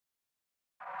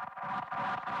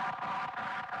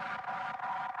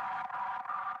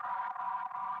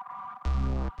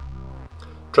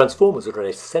Transformers are an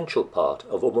essential part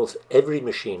of almost every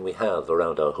machine we have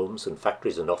around our homes and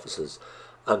factories and offices,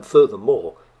 and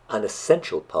furthermore, an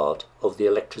essential part of the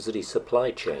electricity supply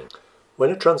chain. When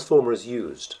a transformer is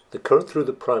used, the current through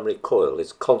the primary coil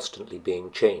is constantly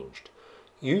being changed,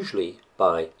 usually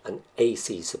by an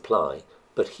AC supply,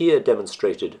 but here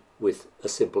demonstrated with a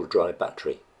simple dry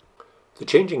battery. The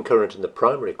changing current in the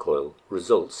primary coil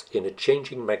results in a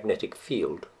changing magnetic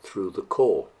field through the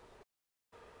core.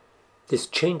 This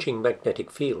changing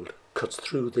magnetic field cuts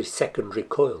through the secondary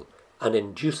coil and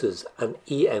induces an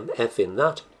EMF in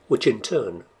that, which in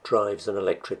turn drives an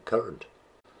electric current.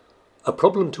 A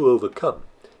problem to overcome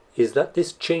is that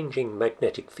this changing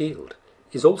magnetic field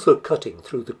is also cutting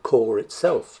through the core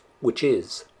itself, which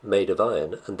is made of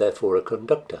iron and therefore a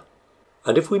conductor.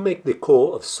 And if we make the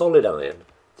core of solid iron,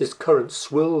 this current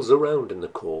swirls around in the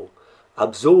core,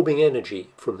 absorbing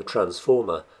energy from the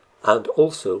transformer and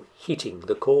also heating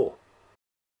the core.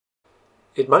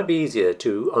 It might be easier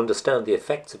to understand the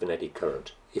effects of an eddy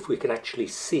current if we can actually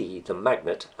see the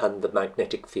magnet and the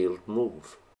magnetic field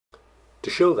move. To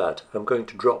show that, I'm going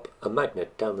to drop a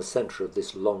magnet down the centre of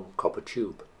this long copper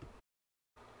tube.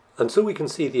 And so we can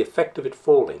see the effect of it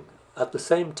falling. At the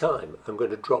same time, I'm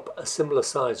going to drop a similar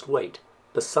sized weight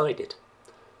beside it.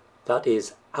 That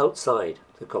is outside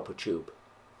the copper tube.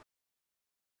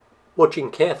 Watching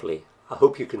carefully, I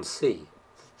hope you can see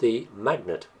the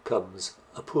magnet comes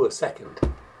a poor second.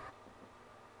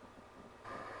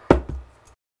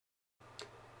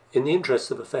 In the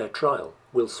interest of a fair trial,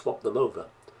 we'll swap them over,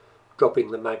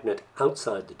 dropping the magnet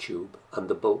outside the tube and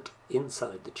the bolt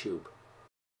inside the tube.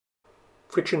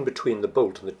 Friction between the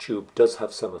bolt and the tube does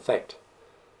have some effect,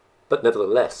 but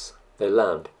nevertheless they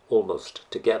land almost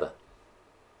together.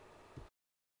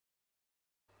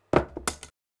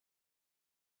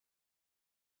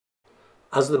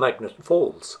 As the magnet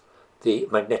falls, the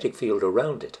magnetic field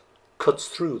around it cuts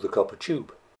through the copper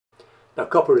tube. Now,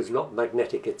 copper is not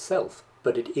magnetic itself,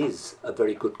 but it is a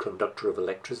very good conductor of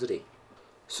electricity.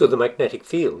 So the magnetic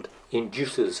field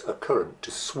induces a current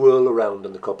to swirl around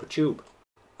in the copper tube.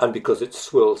 And because it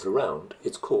swirls around,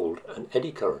 it's called an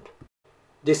eddy current.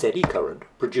 This eddy current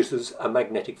produces a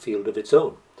magnetic field of its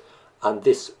own, and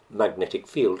this magnetic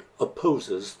field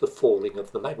opposes the falling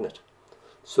of the magnet.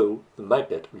 So the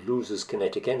magnet loses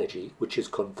kinetic energy, which is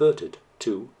converted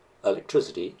to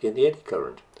electricity in the eddy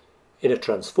current. In a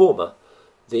transformer,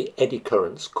 the eddy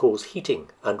currents cause heating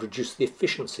and reduce the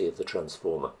efficiency of the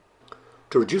transformer.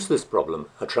 To reduce this problem,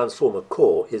 a transformer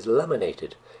core is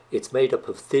laminated. It's made up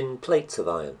of thin plates of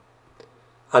iron.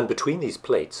 And between these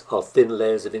plates are thin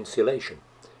layers of insulation.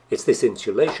 It's this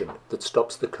insulation that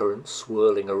stops the current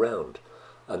swirling around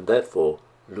and therefore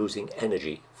losing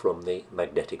energy from the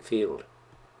magnetic field.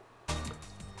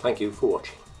 Thank you for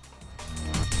watching.